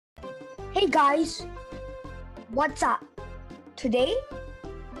Hey guys, what's up? Today,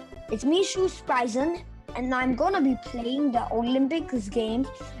 it's me, Shoes Bryson, and I'm gonna be playing the Olympics games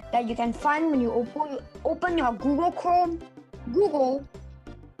that you can find when you open your Google Chrome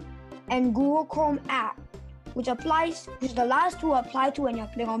app, which the last two apply to when you're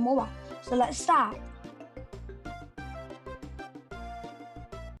playing on mobile. So let's start.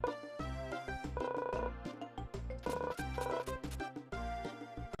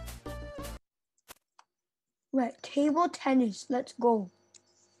 Right, table tennis, let's go.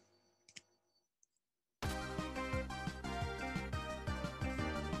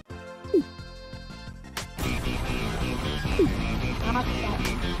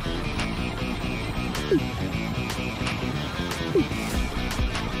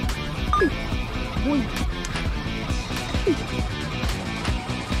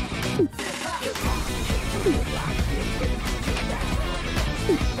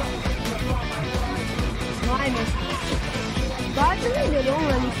 But actually, they don't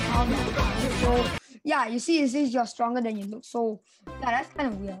really count that. So yeah, you see, it says you're stronger than you look. So yeah, that's kind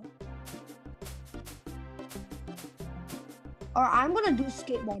of weird. Or I'm gonna do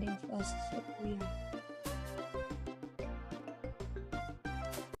skateboarding first. So yeah.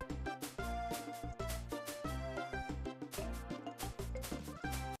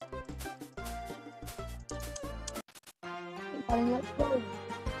 Let's go.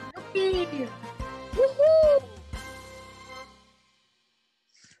 Woohoo!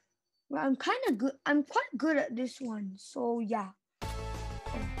 Well, I'm kind of good. I'm quite good at this one. So yeah.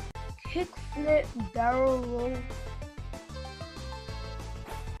 Kick flip, barrel roll.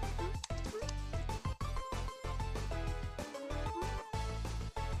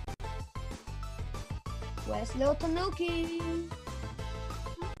 Where's little Tanuki?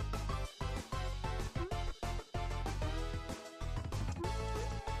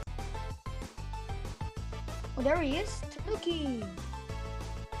 Oh, there he is, Tanuki.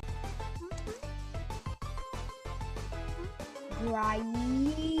 Grind.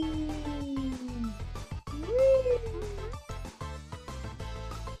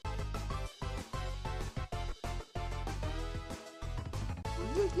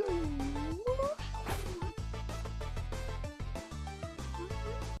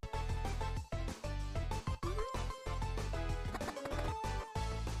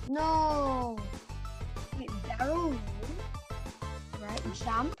 No. Wait, barrel roll. Right,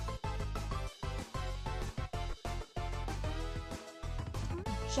 jump.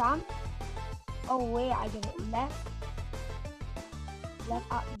 Jump. Oh wait, I get it. Left.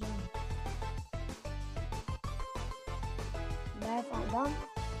 Left up, jump. Left up, down.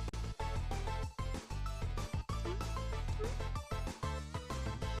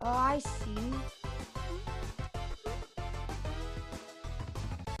 Oh, I see.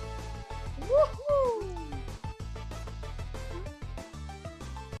 Woohoo!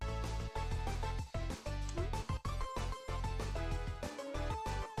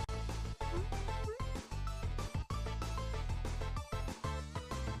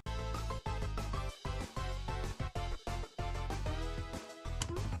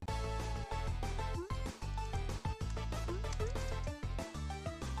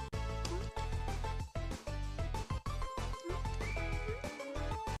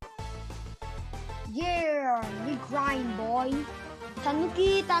 Yeah, we grind, boy.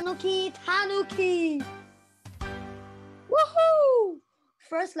 Tanuki, Tanuki, Tanuki. Woohoo!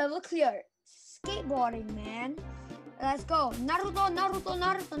 First level clear. Skateboarding, man. Let's go. Naruto, Naruto,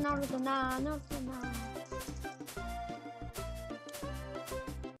 Naruto, Naruto, Naruto, na.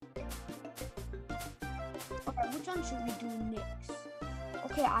 Alright, which one should we do next?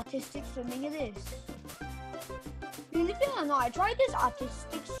 Okay, artistic swimming it is. Believe it or not, I tried this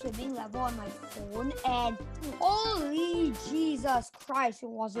artistic swimming level on my phone and holy Jesus Christ, it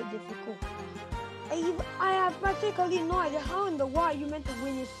wasn't difficult. I have practically no idea how in the world you meant to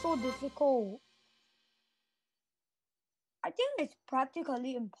win. It's so difficult. I think it's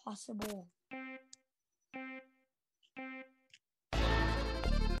practically impossible.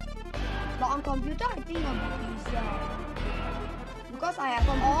 But on computer, I think it'll be easier. Because I have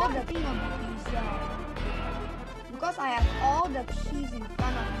all the things will be easier. Because I have all the keys in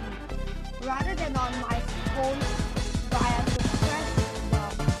front of me, rather than on my phone, where I have to press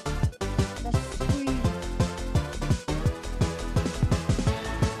the screen.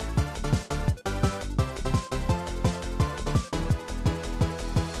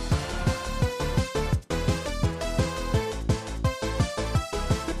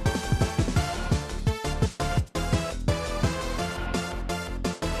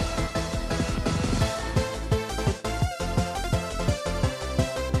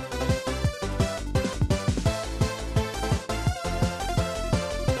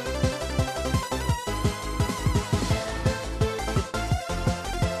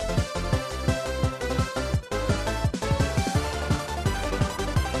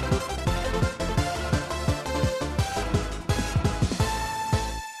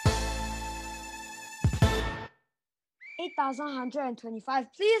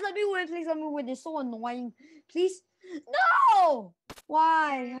 5,125. Please let me win. Please let me win. It's so annoying. Please. No!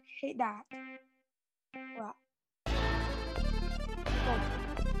 Why? I hate that. What? Go.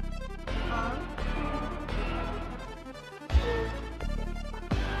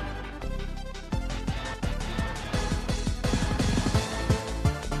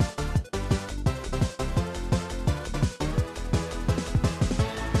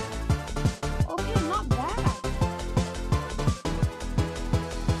 Okay, not bad.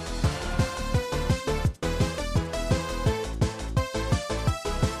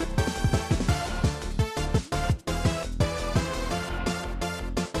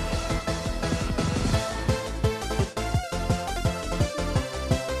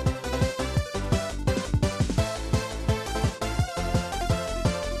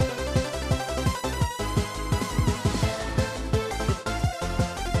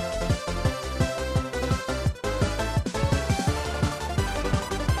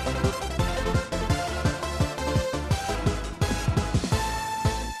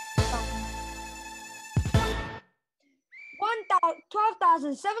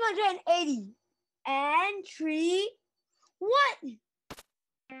 $12,780 and 3. What?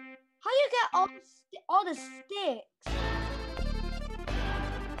 How do you get all the sticks?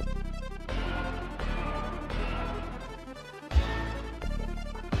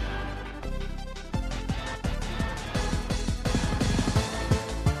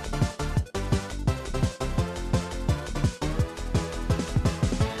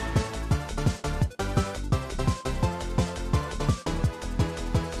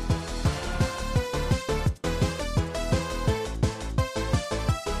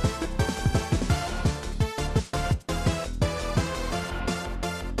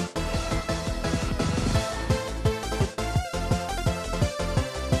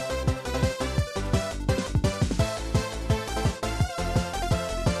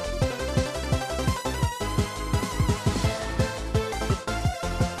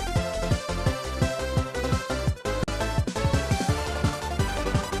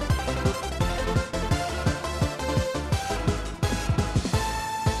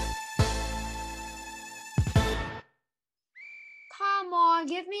 Come on,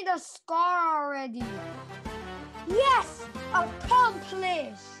 give me the score already. Yes,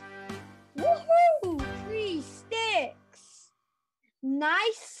 accomplished. Woohoo! 3 sticks.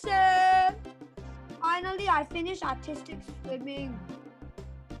 Nice. Finally, I finished artistic swimming.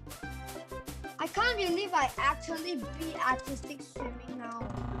 I can't believe I actually beat artistic swimming now.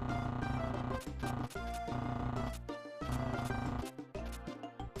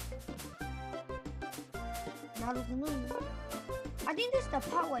 I think this is the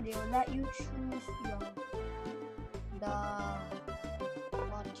part where they will let you choose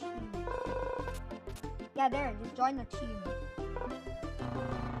what team. Yeah, there, just join the team.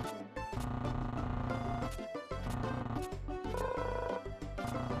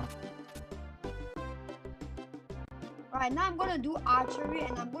 Alright, now I'm gonna do archery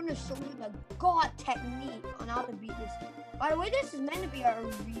and I'm gonna show you the god technique on how to beat this. By the way, this is meant to be a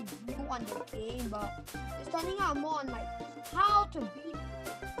review on the game, but it's turning out more on like how to beat.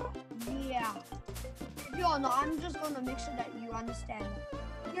 Yeah. If you all know, I'm just gonna make sure that you understand.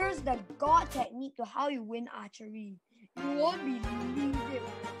 Here's the god technique to how you win archery. You won't believe it.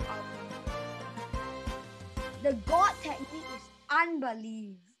 The god technique is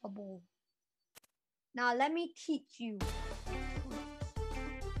unbelievable. Now let me teach you.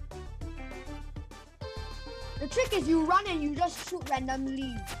 The trick is you run and you just shoot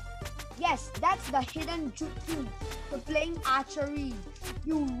randomly. Yes, that's the hidden jutsu for playing archery.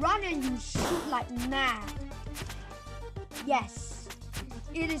 You run and you shoot like mad. Yes,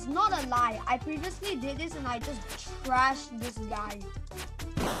 it is not a lie. I previously did this and I just trashed this guy.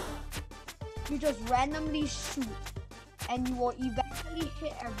 You just randomly shoot and you will eventually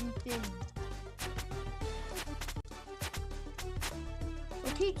hit everything.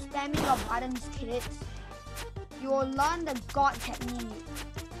 So keep spamming your buttons, kids. You will learn the god technique.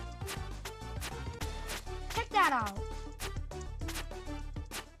 Check that out.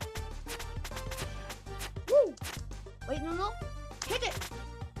 Woo! Wait, no. Hit it.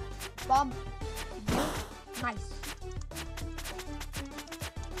 Bomb. Nice.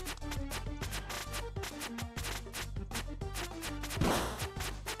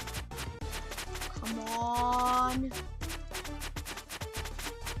 Come on.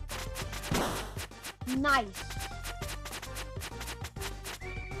 Nice.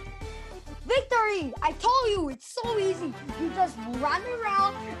 Victory! I told you, it's so easy. You just run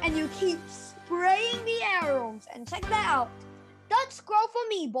around and you keep spraying the arrows. And check that out. Don't scroll for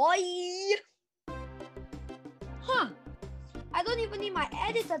me, boy. Huh. I don't even need my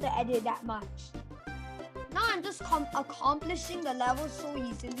editor to edit that much. Now I'm just accomplishing the level so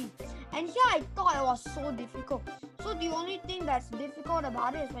easily. And here I thought it was so difficult. So the only thing that's difficult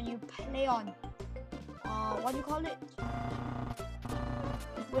about it is when you play on, what do you call it?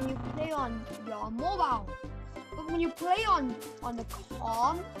 It's when you play on your mobile. But when you play on the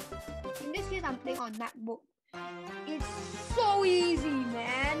com, in this case I'm playing on MacBook. It's so easy,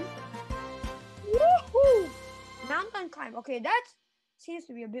 man. Woohoo! Mountain climb. Okay, that seems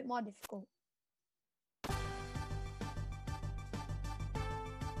to be a bit more difficult.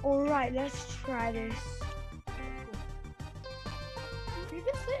 Alright, let's try this.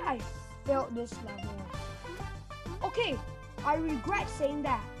 Previously, I failed this level. Okay, I regret saying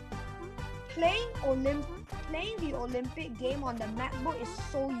that. Playing the Olympic game on the MacBook is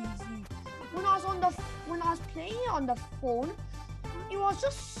so easy. When I was playing it on the phone, it was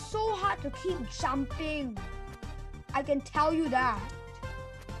just so hard to keep jumping. I can tell you that.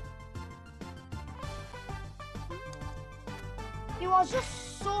 It was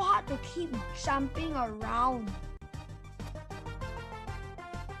just so hard to keep jumping around.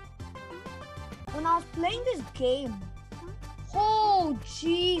 When I was playing this game, oh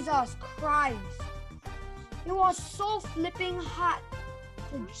Jesus Christ, it was so flipping hard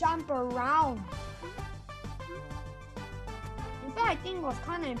to jump around. In fact, I think it was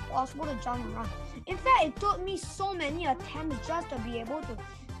kind of impossible to jump around. In fact, it took me so many attempts just to be able to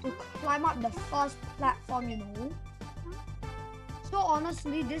climb up the first platform, you know. So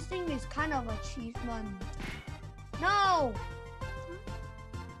honestly, this thing is kind of an achievement. No!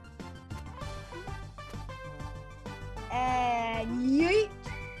 And yeet!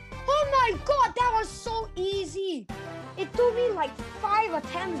 Oh my god, that was so easy! It took me like 5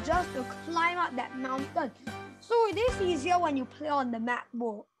 attempts just to climb up that mountain. So it is easier when you play on the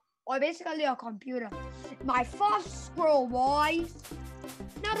MacBook, or basically a computer. My first scroll, boys!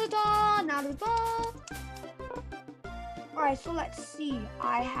 Naruto! Naruto! Alright, so let's see.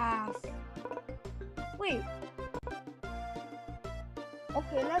 I have... Wait.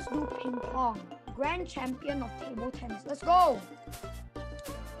 Okay, let's do ping pong. Grand champion of table tennis. Let's go!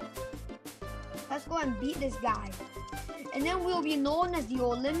 Let's go and beat this guy. And then we'll be known as the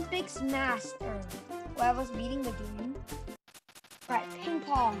Olympics master. Whoever's beating the game. Alright, ping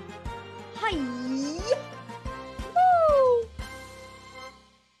pong. Hi! Woo!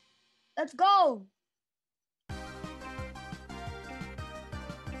 Let's go!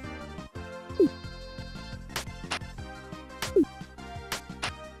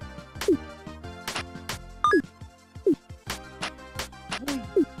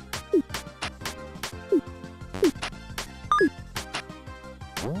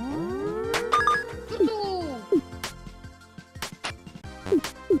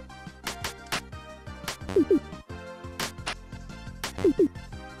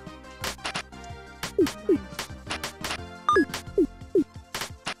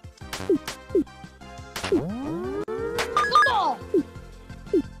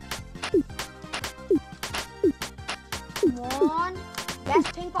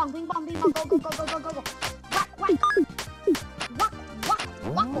 Ping pong, go, go, go, go, go, go, go. Whack, whack. Whack, whack,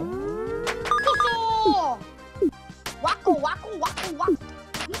 wacko. Tuso! Wacko, wacko, wacko, whack.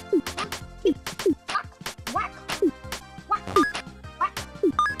 Whack, whack. Whack, whack.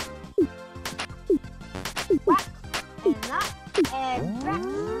 Whack, and up, and back.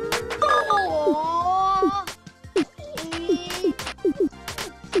 Oh!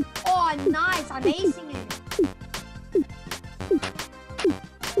 Oh, nice, I'm acing it.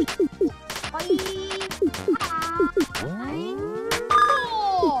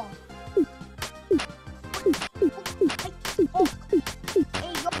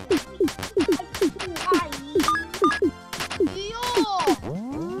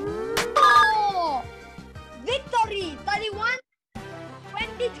 Victory!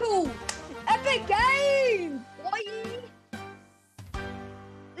 31-22! Epic game! Boy!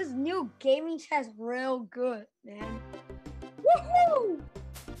 This new gaming chair is real good, man. Woohoo!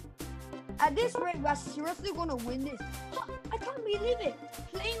 At this rate, we're seriously gonna win this. I can't believe it.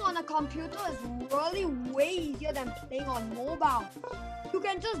 Playing on a computer is really way easier than playing on mobile. You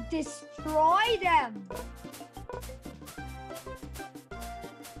can just destroy them.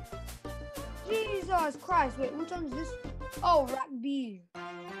 Jesus Christ. Wait, which one is this? Oh, rugby.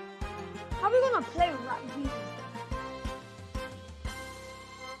 How are we gonna play rugby?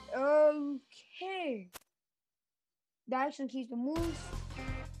 Okay. Direction keys to move.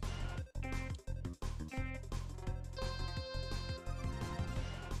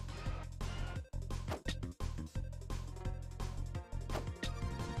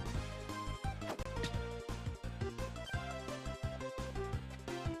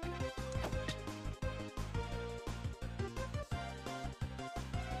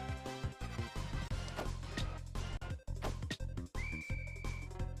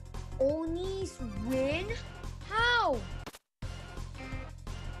 Onis win? How?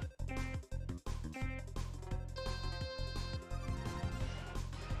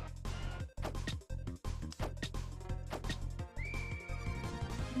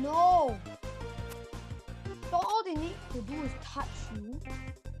 No. So all they need to do is touch you.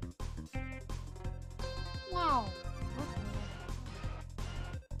 Wow.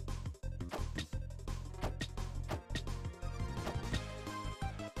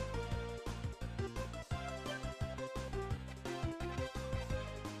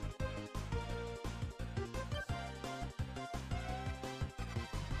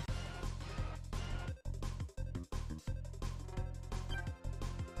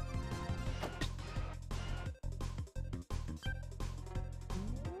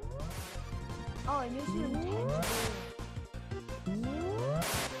 Oh, it makes you intangible.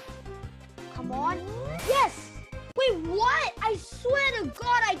 Come on. Yes! Wait, what? I swear to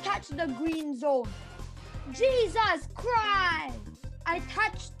God I touched the green zone. Jesus Christ! I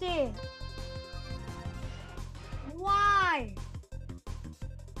touched it. Why?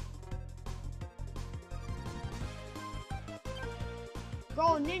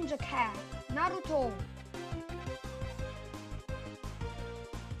 Go Ninja Cat. Naruto.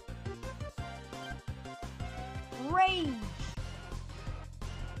 Rage.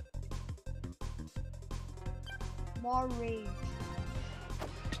 More rage.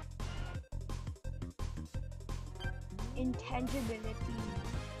 Intangibility.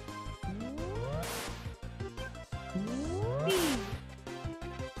 Speed.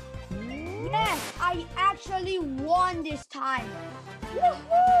 Yes, I actually won this time.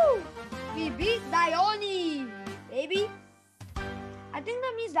 Woohoo! We beat Dione, baby. I think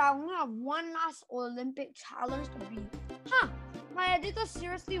that means that I only have one last Olympic challenge to beat. Huh, my editor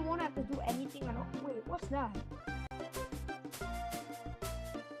seriously won't have to do anything at all. Wait, what's that?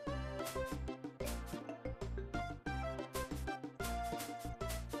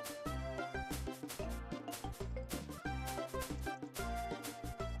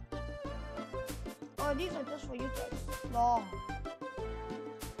 Oh, these are just for you to explore.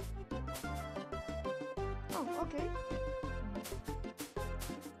 Oh, okay.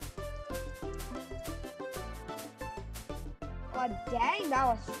 Oh, dang, that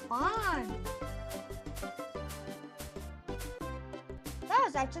was fun. That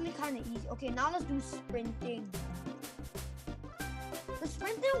was actually kind of easy. Okay, now let's do sprinting. The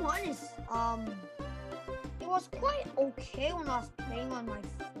sprinting one is, it was quite okay when I was playing on my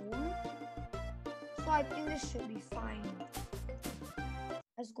phone. So I think this should be fine.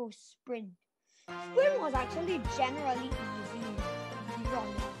 Let's go sprint. Sprint was actually generally easy. Believe it or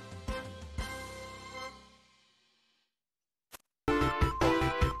not.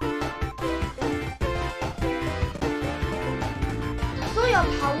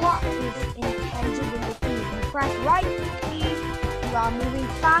 Power is intangibility. You press right key, you are moving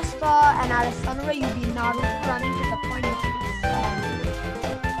faster, and at a sudden rate you'll be Naruto running to the point you can stand.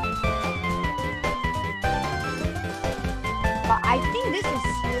 But I think this is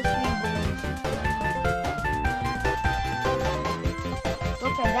seriously boring.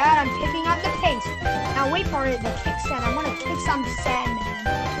 Look at that, I'm picking up the pace. Now wait for it, the kick sand. I'm gonna kick some sand, man.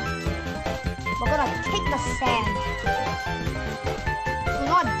 We're gonna kick the sand.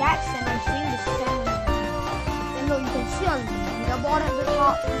 Not that sand, I'm seeing the sand. And look, you can see on the bottom at the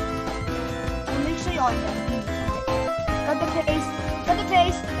top. So make sure you're on the lead. Got the pace, got the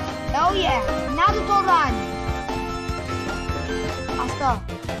pace. Oh yeah, Naruto run. Faster.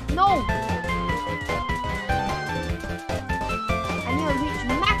 No. I need to reach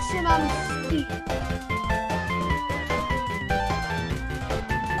maximum speed.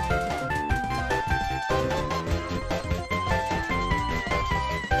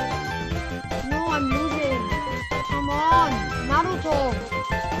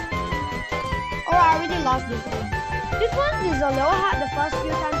 Lost this one. This one is a little hard the first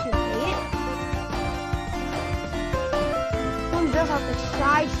few times you play it. So you just have to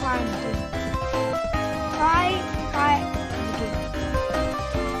try and do it. Try and do it.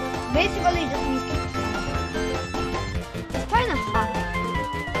 Basically it just means it's kind of hard.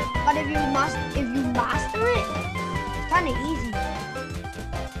 But if you master it, it's kind of easy.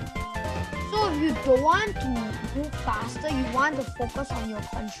 So if you don't want to move faster, you want to focus on your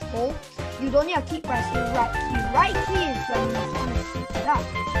control, you don't need to keep pressing right key. Right key is when you want to speed it up.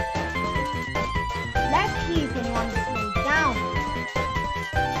 Left key is when you want to slow it down.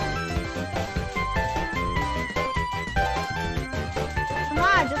 So now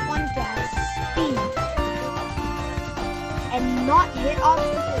I just want to have speed and not hit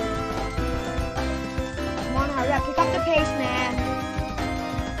obstacles. Come on, hurry up, pick up the pace, man.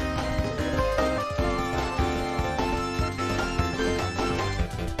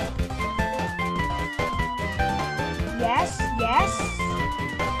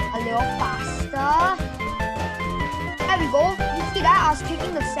 little faster. There we go. You see that? I was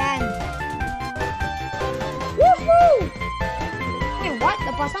kicking the sand. Woohoo! Wait, what?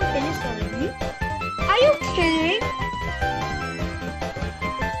 The person finished already? Are you kidding?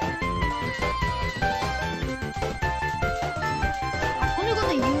 I'm only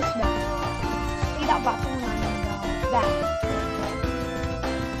gonna use the speed up button and the back.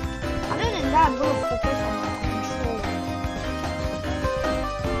 Other than that, I'm gonna focus on my control.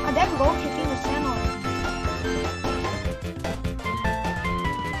 And there we go, kicking the sand already.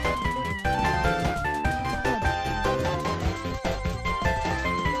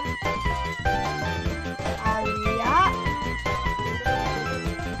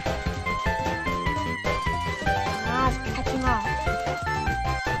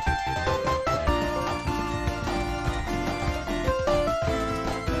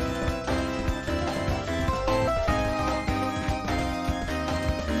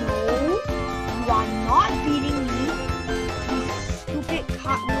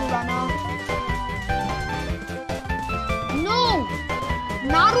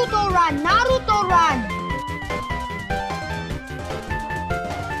 Naruto run!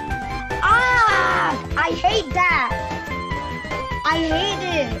 Ah! I hate that! I hate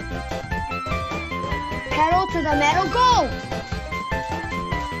it! Pedal to the metal, go!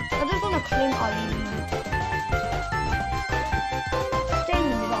 I just want to claim Ali. Stay in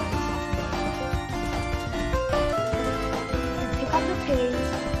the middle. Pick up the pace.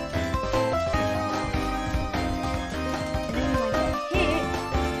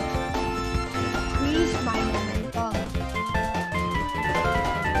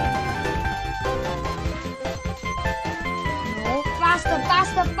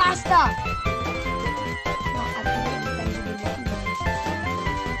 Faster!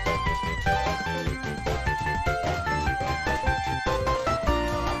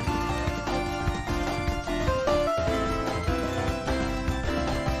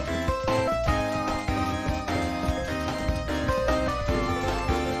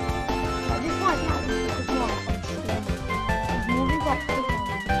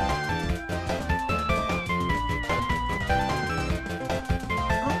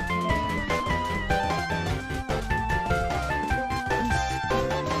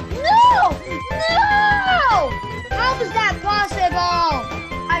 No,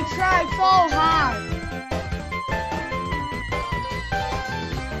 I tried so hard.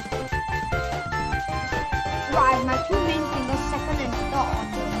 Right, my two main fingers, second and third on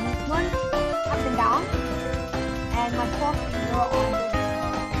the movement, up and down, and my fourth finger on the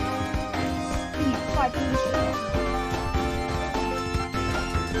speed, so I think we should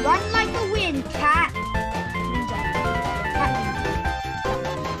run like the wind, cat ninja. Cat ninja.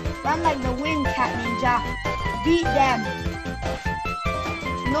 Run like the wind, cat ninja. Beat them.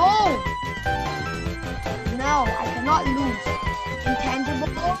 No! No, I cannot lose. Intangible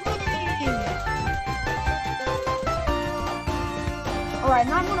winning. Alright,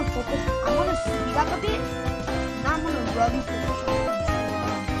 now I'm gonna focus. I'm gonna speed up a bit. Now I'm gonna really focus on control.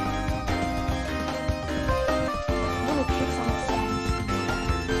 I'm gonna kick some sand.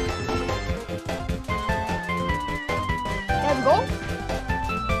 There we go.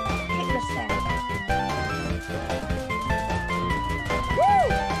 Kick the sand.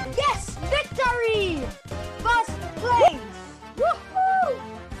 First place! Woohoo!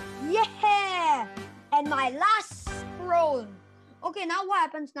 Yeah! And my last scroll. Okay, now what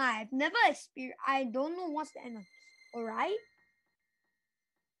happens now? I've never experienced. I don't know what's the end of this. Alright?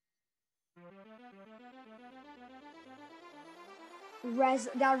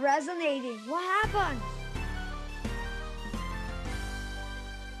 They're resonating. What happened?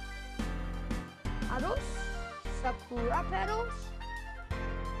 Are those Sakura petals?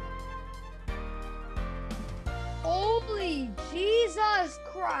 Holy Jesus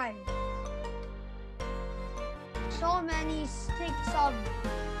Christ! So many sticks of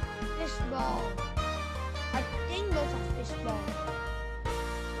fishball. I think those are fishball.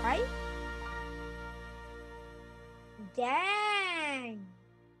 Right? Dang!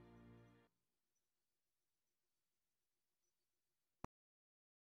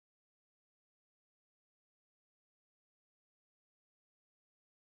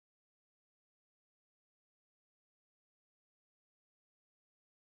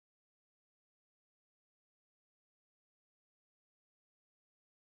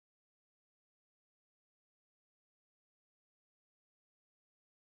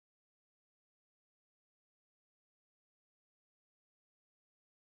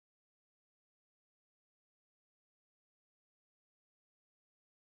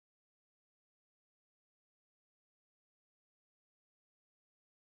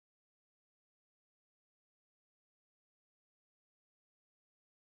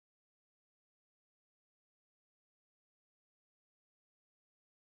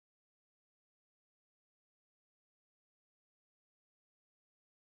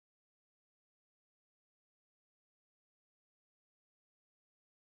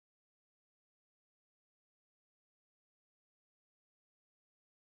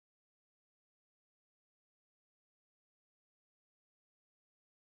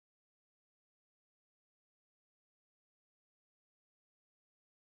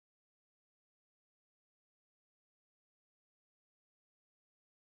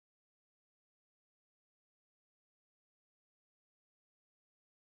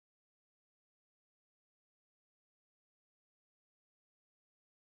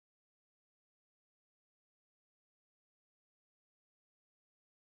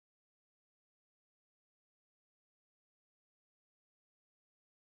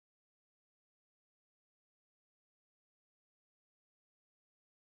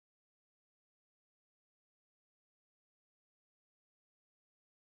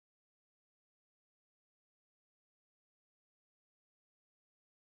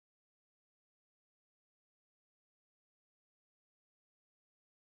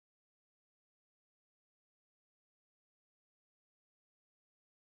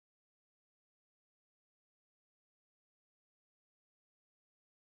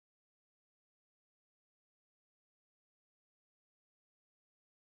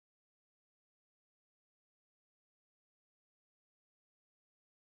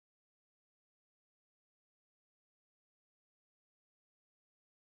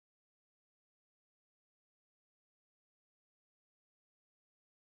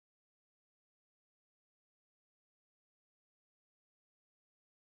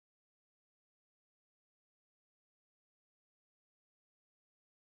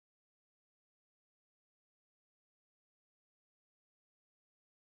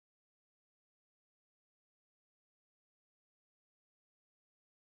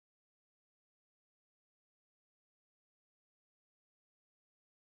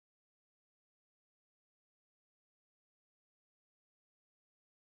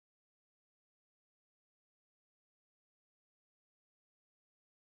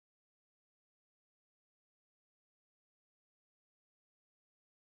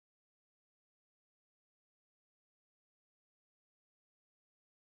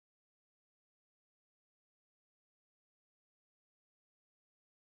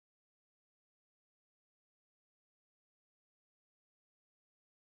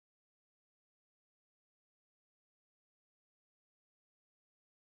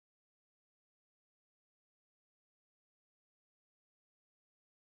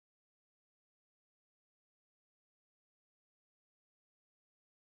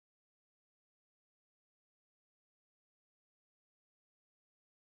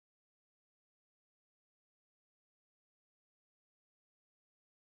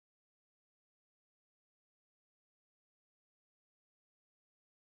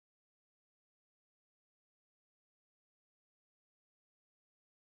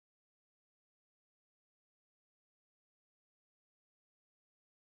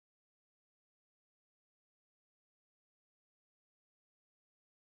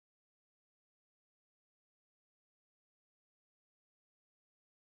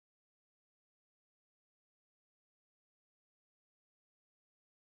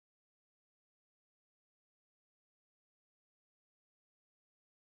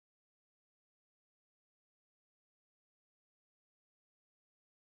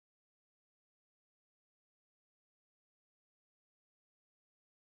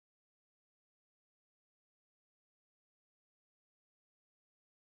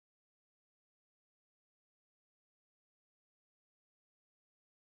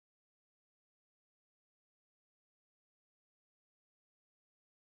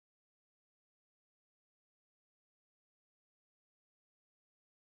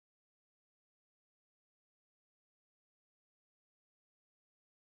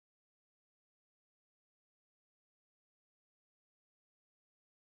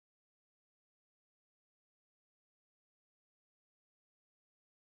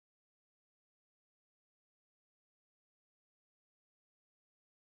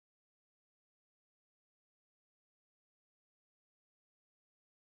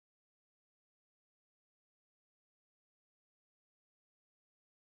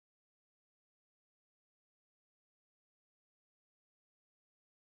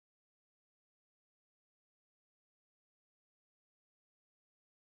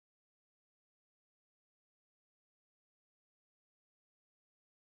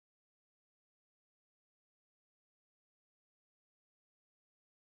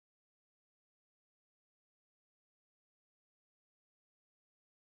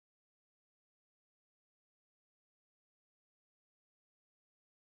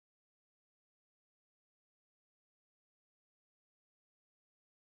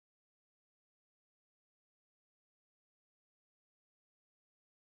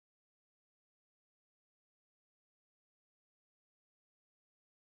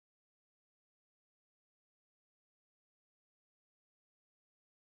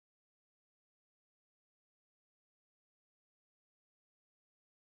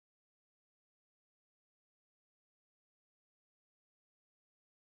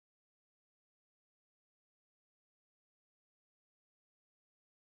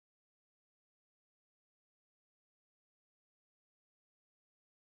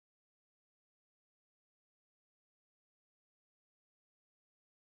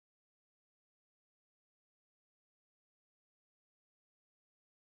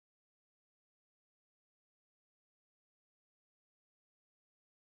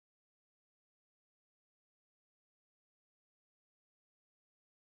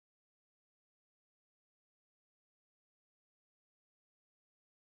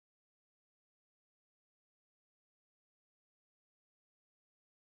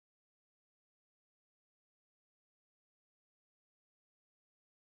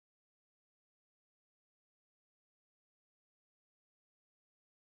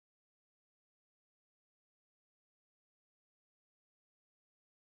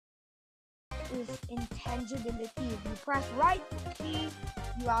 is intangibility. If you press right key,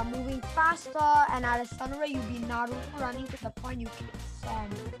 you are moving faster, and at a sudden rate, you'll be Naruto running to the point you kick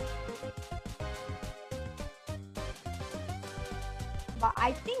sand. But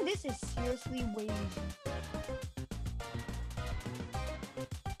I think this is seriously way easy.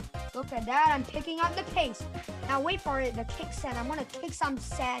 Look at that, I'm picking up the pace. Now wait for it, the kick sand. I'm gonna kick some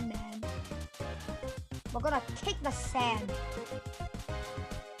sand, man. We're gonna kick the sand.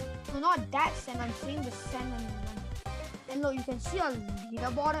 No, not that sand, I'm saying the sand on the run. And look, you can see a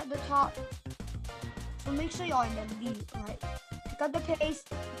leaderboard at the top. So make sure you're in the lead, right? Pick up the pace,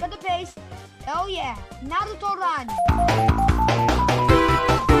 pick up the pace. Oh yeah, Naruto run.